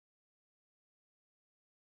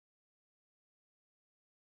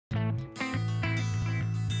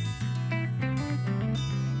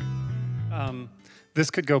this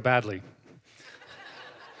could go badly.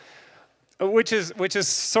 Which is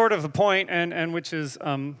sort of the point, and which is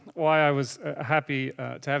why I was happy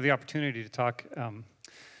to have the opportunity to talk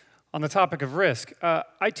on the topic of risk.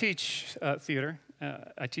 I teach theater.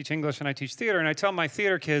 I teach English and I teach theater, and I tell my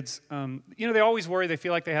theater kids, you know, they always worry, they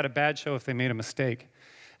feel like they had a bad show if they made a mistake.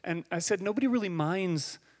 And I said, nobody really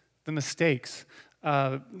minds the mistakes.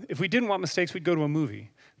 If we didn't want mistakes, we'd go to a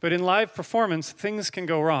movie. But in live performance, things can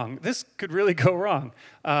go wrong. This could really go wrong.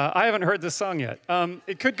 I haven't heard this song yet.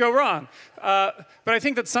 It could go wrong. But I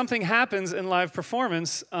think that something happens in live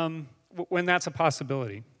performance when that's a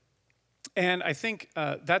possibility. And I think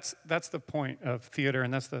that's the point of theater,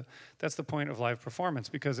 and that's the point of live performance,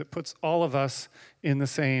 because it puts all of us in the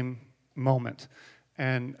same moment.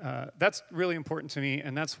 And that's really important to me,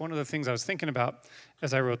 and that's one of the things I was thinking about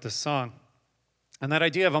as I wrote this song. And that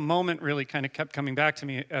idea of a moment really kind of kept coming back to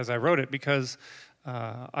me as I wrote it, because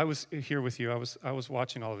I was here with you. I was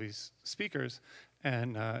watching all of these speakers,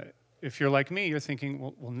 and if you're like me, you're thinking,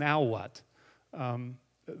 well, now what?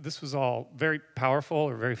 This was all very powerful,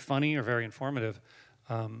 or very funny, or very informative.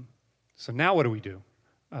 So now what do we do?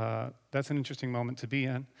 That's an interesting moment to be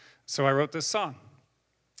in. So I wrote this song.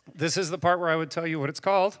 This is the part where I would tell you what it's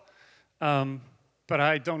called, but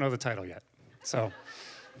I don't know the title yet. So.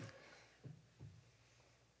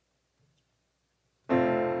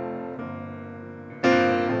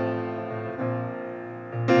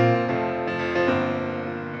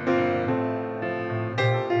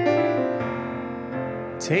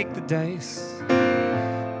 Take the dice,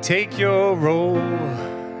 take your role,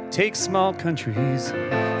 take small countries,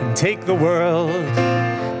 and take the world.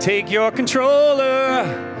 Take your controller,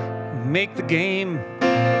 make the game,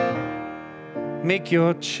 make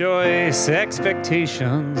your choice.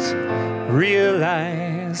 Expectations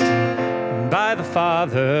realized by the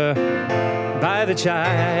father, by the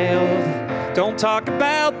child. Don't talk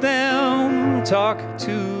about them, talk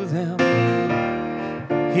to them.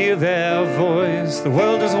 Hear their voice. The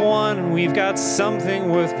world is one, and we've got something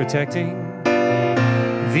worth protecting.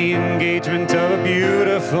 The engagement of a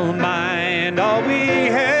beautiful mind. All we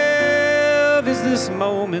have is this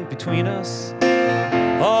moment between us.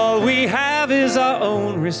 All we have is our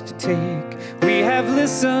own risk to take. We have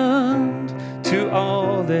listened to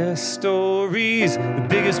all their stories. The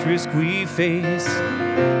biggest risk we face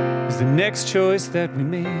is the next choice that we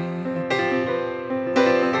make.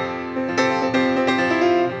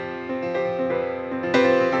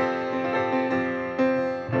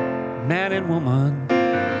 Man and woman,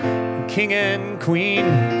 king and queen,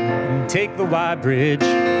 and take the wide bridge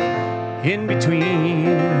in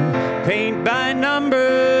between. Paint by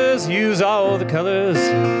numbers, use all the colors,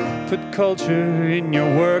 put culture in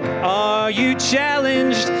your work. Are you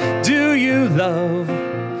challenged? Do you love?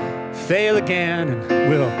 Fail again and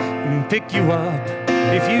we'll pick you up.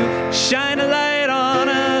 If you shine a light on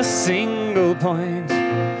a single point,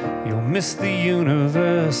 you'll miss the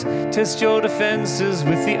universe. Test your defenses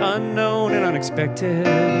with the unknown and unexpected.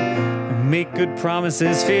 Make good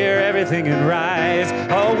promises, fear everything and rise.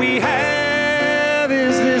 All we have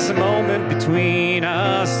is this moment between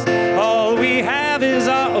us. All we have is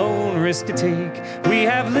our own risk to take. We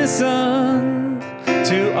have listened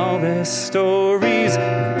to all their stories.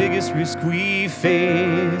 The biggest risk we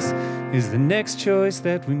face is the next choice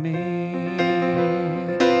that we make.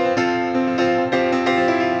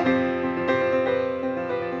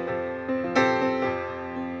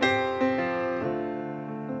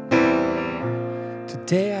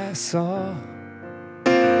 Today I saw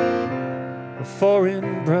a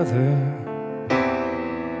foreign brother.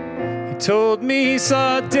 He told me he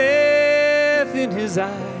saw death in his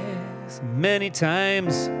eyes many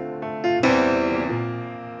times.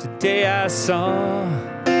 Today I saw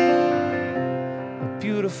a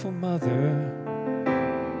beautiful mother.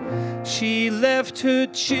 She left her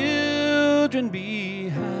children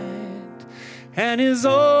behind, and is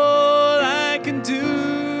all I can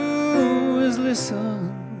do is listen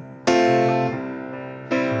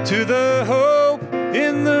to the hope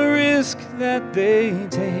in the risk that they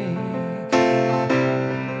take.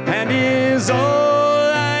 And is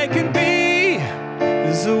all I can be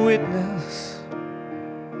is a witness.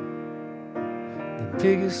 The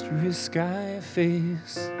biggest risk I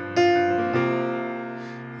face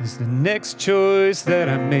is the next choice that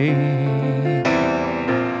I make.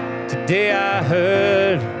 Today I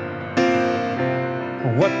heard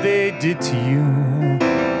what they did to you,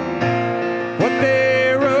 what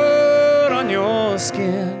they wrote on your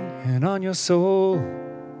skin and on your soul.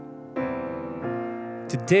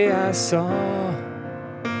 Today I saw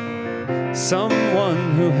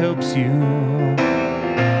someone who helps you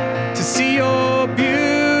to see your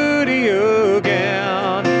beauty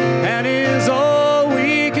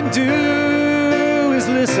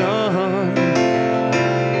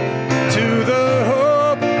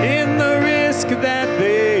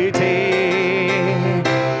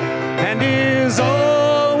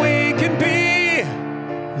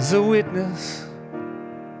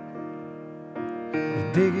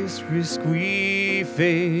biggest risk we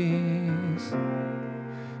face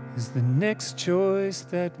is the next choice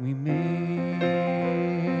that we make.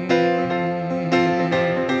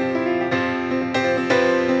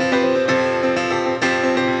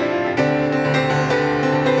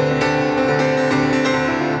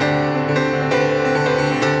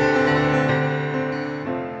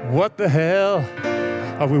 What the hell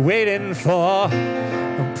are we waiting for?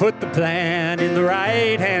 Put the plan in the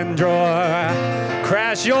right-hand drawer.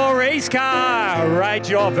 Crash your race car, write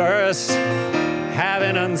your verse. Have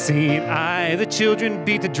an unseen eye. The children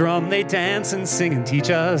beat the drum, they dance and sing and teach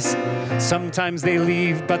us. Sometimes they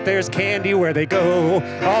leave, but there's candy where they go.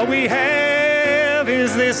 All we have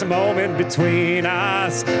is this moment between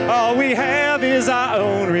us. All we have is our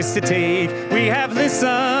own risk to take. We have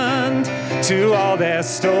listened to all their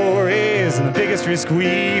stories and the biggest risk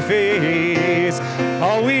we face.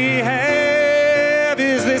 All we have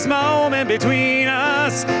is this moment between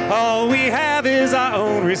us. All we have is our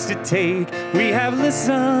own risk to take. We have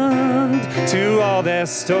listened to all their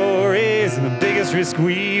stories and the biggest risk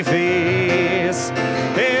we face.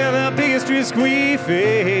 Yeah, the biggest risk we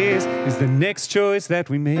face is the next choice that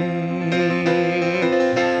we make.